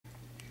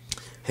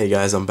Hey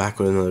guys, I'm back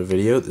with another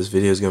video. This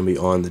video is going to be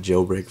on the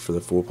jailbreak for the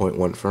 4.1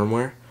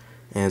 firmware,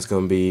 and it's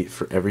going to be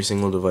for every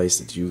single device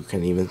that you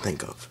can even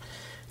think of.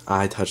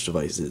 iTouch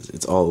devices,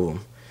 it's all of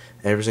them.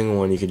 Every single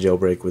one you can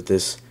jailbreak with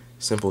this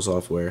simple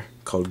software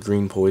called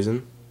Green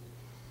Poison.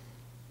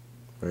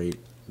 Right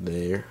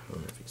there. I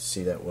don't know if you can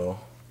see that well.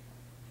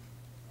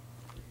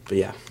 But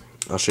yeah,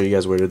 I'll show you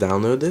guys where to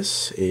download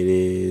this. It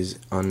is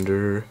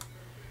under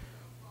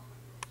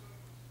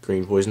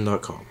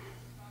greenpoison.com.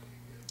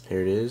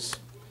 Here it is.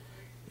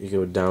 You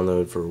can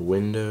download for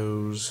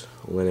Windows,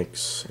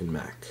 Linux, and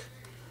Mac.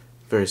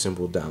 Very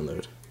simple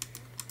download.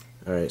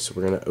 Alright, so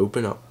we're going to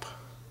open up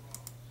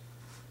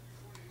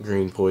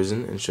Green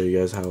Poison and show you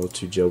guys how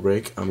to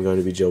jailbreak. I'm going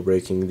to be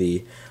jailbreaking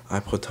the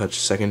iPod Touch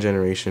 2nd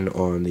generation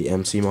on the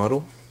MC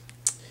model.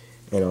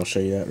 And I'll show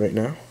you that right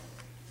now.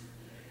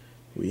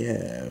 We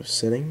have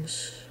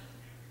settings,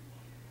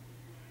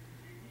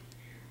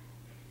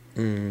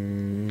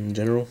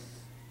 general,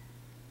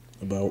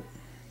 about.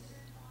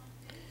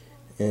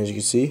 And as you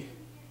can see,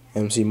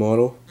 MC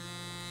model,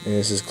 and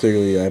this is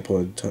clearly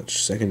iPod Touch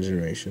 2nd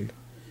generation.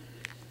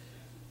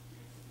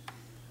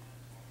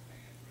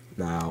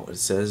 Now it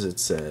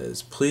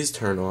says please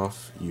turn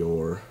off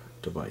your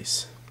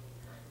device,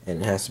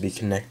 and it has to be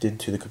connected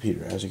to the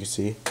computer. As you can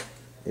see,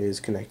 it is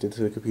connected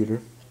to the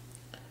computer,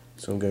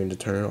 so I'm going to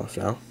turn it off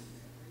now.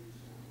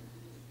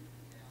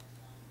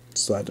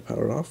 Slide to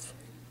power off,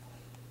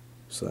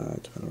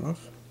 slide to power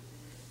off,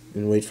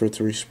 and wait for it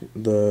to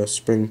the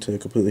spring to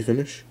completely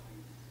finish.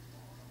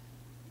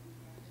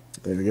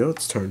 There we go,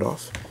 it's turned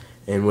off.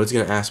 And what it's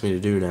going to ask me to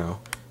do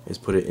now is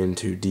put it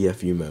into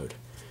DFU mode.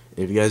 And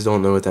if you guys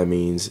don't know what that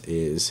means,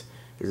 is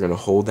you're going to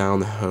hold down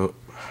the home.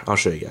 I'll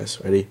show you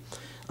guys. Ready?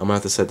 I'm going to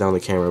have to set down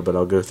the camera, but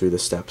I'll go through the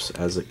steps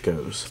as it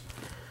goes.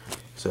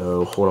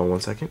 So hold on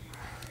one second.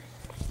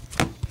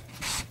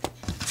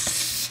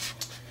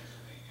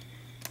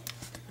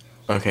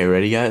 Okay,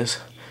 ready guys?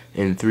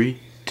 In 3,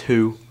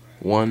 2,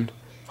 1,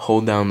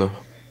 hold down the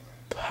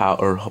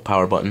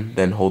power button,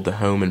 then hold the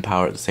home and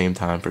power at the same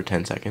time for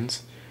 10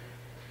 seconds.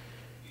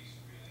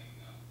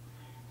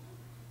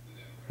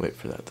 Wait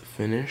for that to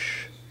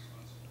finish.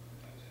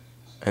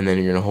 And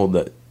then you're going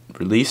to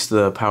release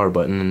the power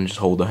button and just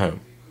hold the home.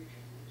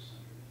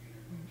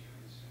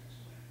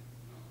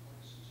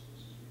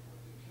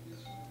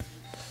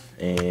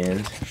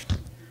 And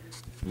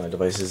my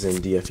device is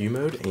in DFU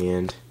mode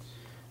and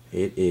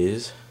it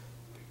is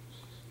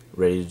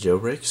ready to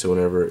jailbreak. So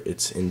whenever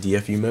it's in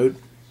DFU mode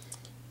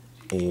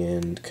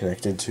and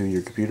connected to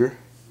your computer,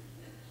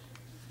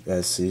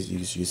 as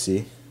you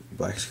see,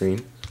 black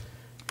screen,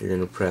 you're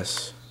going to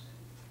press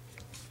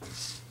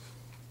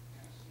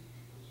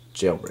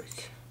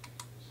jailbreak,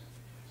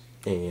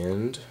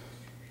 and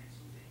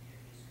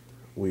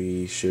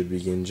we should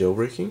begin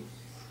jailbreaking.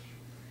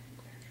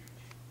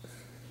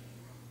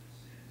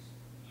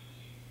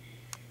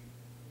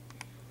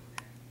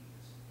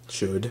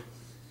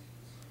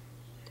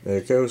 There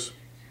it goes,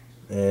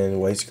 and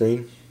white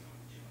screen.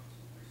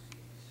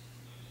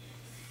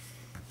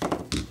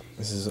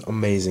 This is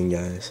amazing,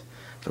 guys.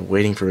 Been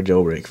waiting for a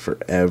jailbreak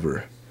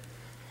forever.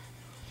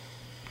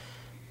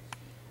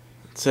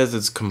 It says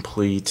it's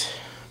complete.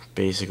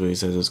 Basically, it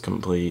says it's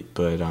complete,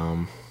 but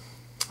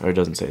or it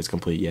doesn't say it's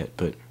complete yet.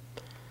 But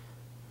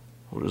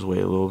we'll just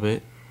wait a little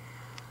bit.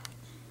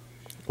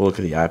 We'll look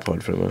at the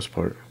iPod for the most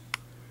part,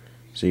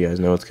 so you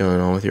guys know what's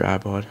going on with your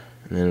iPod,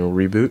 and then it'll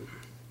reboot.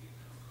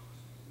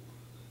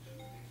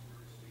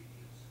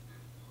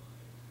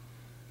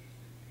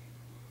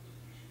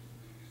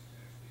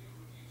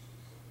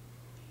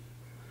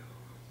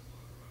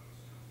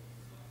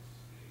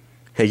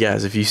 Hey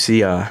guys, if you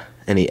see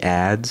any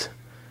ads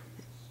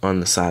on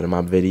the side of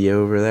my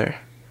video over there,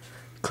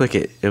 click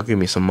it. It'll give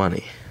me some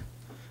money.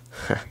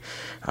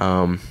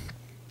 Let's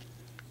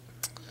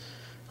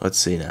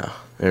see now.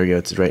 There we go.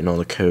 It's writing all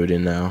the code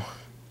in now.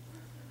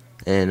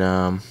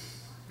 And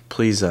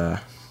please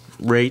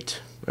rate.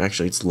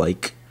 Actually, it's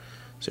like.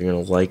 So you're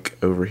gonna like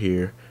over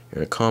here. You're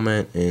gonna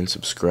comment and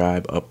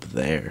subscribe up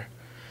there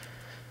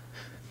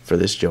for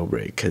this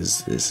jailbreak,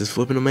 because this is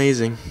flipping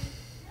amazing.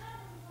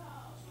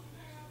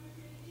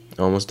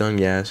 Almost done,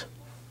 guys.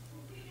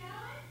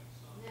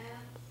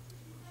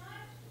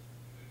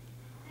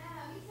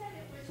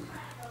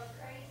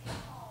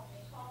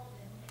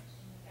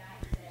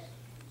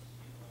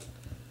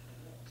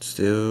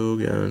 Still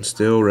going,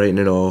 still writing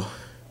it all.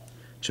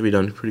 Should be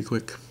done pretty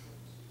quick.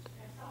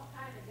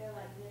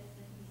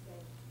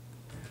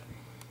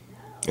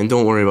 And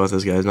don't worry about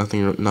this, guys.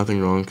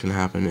 Nothing wrong can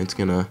happen. It's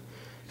gonna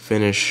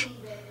finish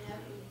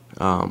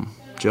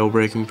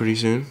jailbreaking pretty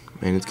soon,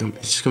 and it's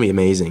just gonna be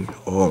amazing.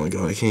 Oh my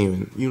god,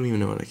 you don't even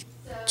know what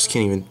just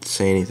can't even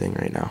say anything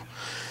right now.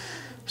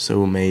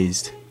 So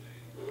amazed.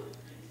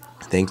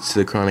 Thanks to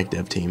the Chronic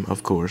Dev team,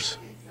 of course.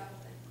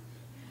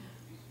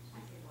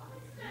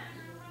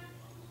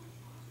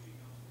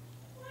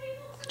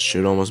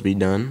 Should almost be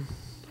done.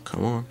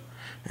 Come on,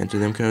 enter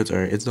them codes.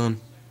 Alright, it's done.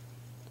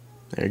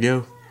 There you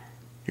go.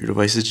 Your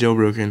device is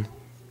jailbroken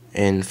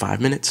in 5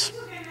 minutes.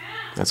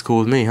 That's cool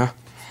with me, huh?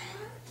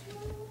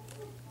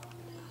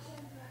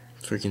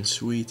 freaking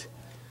sweet.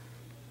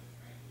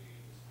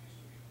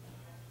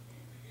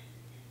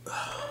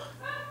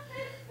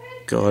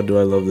 God, do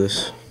I love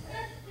this.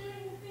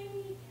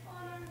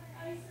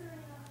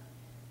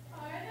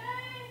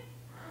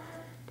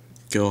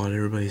 God,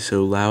 everybody's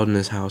so loud in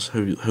this house.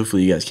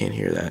 Hopefully you guys can't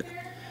hear that.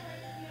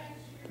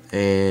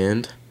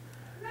 And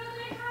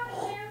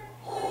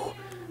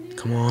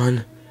come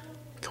on,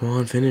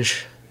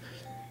 finish,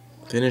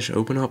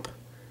 open up,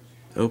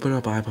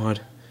 iPod.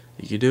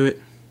 You can do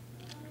it.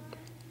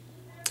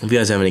 If you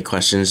guys have any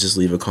questions, just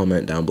leave a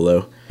comment down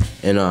below.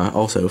 And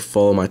also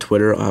follow my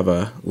Twitter. I'll have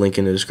a link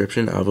in the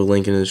description. I'll have a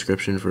link in the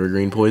description for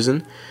Green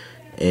Poison.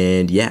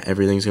 And yeah,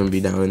 everything's going to be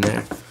down in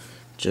there.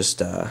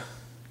 Just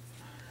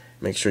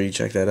make sure you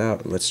check that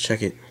out. Let's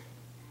check it.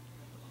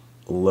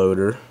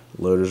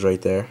 Loader's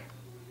right there.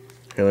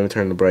 Here, let me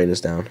turn the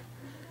brightness down.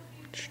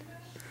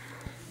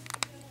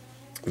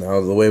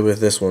 Now, the way with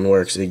this one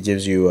works, it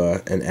gives you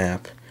an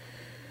app.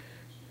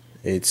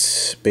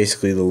 It's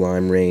basically the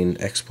Lime Rain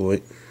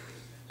exploit.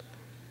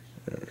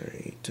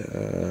 Alright,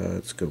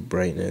 let's go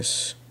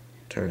brightness.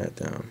 Turn that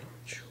down.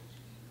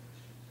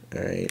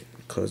 Alright,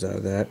 close out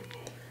of that.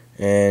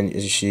 And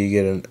as you see, you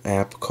get an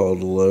app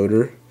called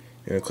Loader.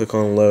 You're going to click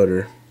on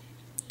Loader,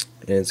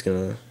 and it's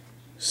going to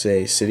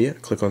say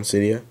Cydia. Click on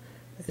Cydia,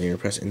 and you're going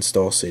to press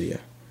Install Cydia.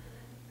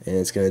 And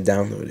it's going to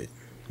download it.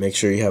 Make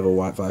sure you have a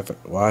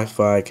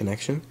Wi-Fi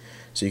connection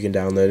so you can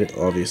download it,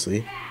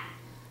 obviously.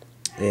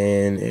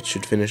 And it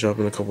should finish up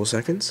in a couple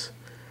seconds.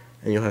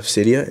 And you'll have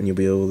Cydia, and you'll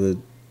be able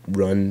to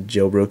run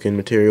jailbroken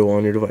material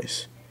on your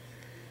device.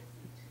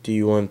 Do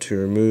you want to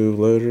remove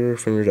Loader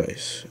from your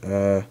device?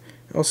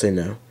 I'll say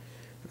no.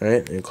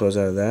 Alright, and close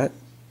out of that.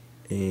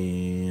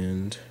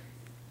 And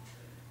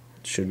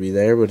it should be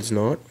there, but it's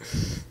not.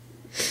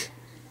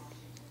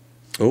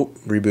 Oh,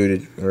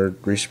 rebooted, or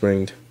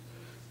respringed.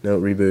 No,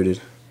 rebooted.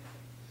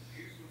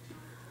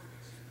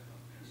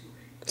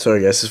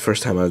 Sorry guys, this is the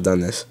first time I've done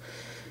this.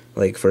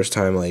 First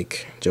time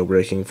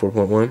jailbreaking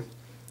 4.1.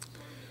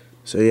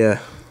 So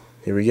yeah,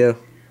 here we go.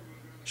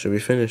 Should be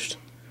finished.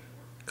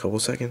 Couple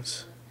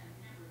seconds.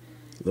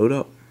 Load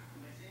up.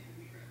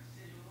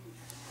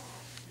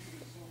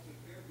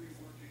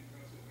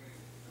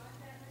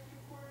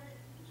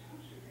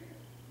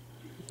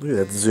 Look at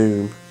that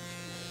zoom.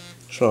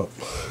 Shut up.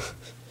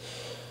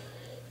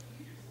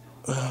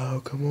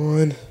 Oh, come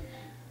on.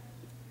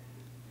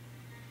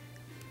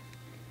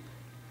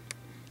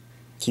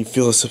 Can you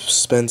feel the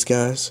suspense,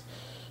 guys?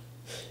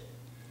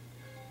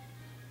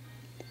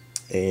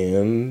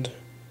 And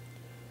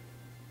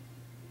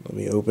let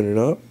me open it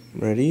up.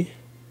 Ready?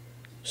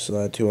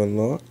 Slide to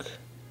unlock.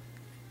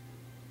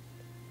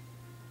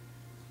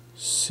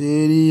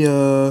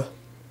 Cydia.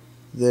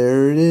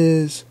 There it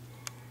is.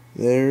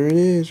 There it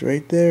is,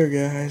 right there,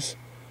 guys.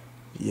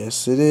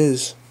 Yes, it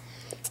is.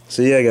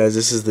 So yeah, guys,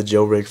 this is the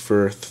jailbreak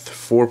for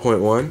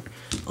 4.1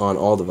 on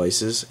all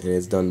devices, and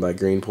it's done by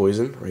Green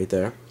Poison right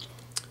there.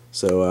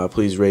 So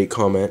please rate,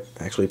 comment,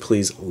 actually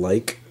please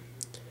like,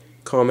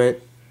 comment,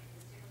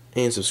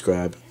 and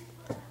subscribe.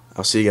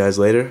 I'll see you guys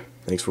later.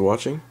 Thanks for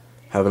watching.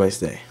 Have a nice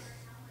day.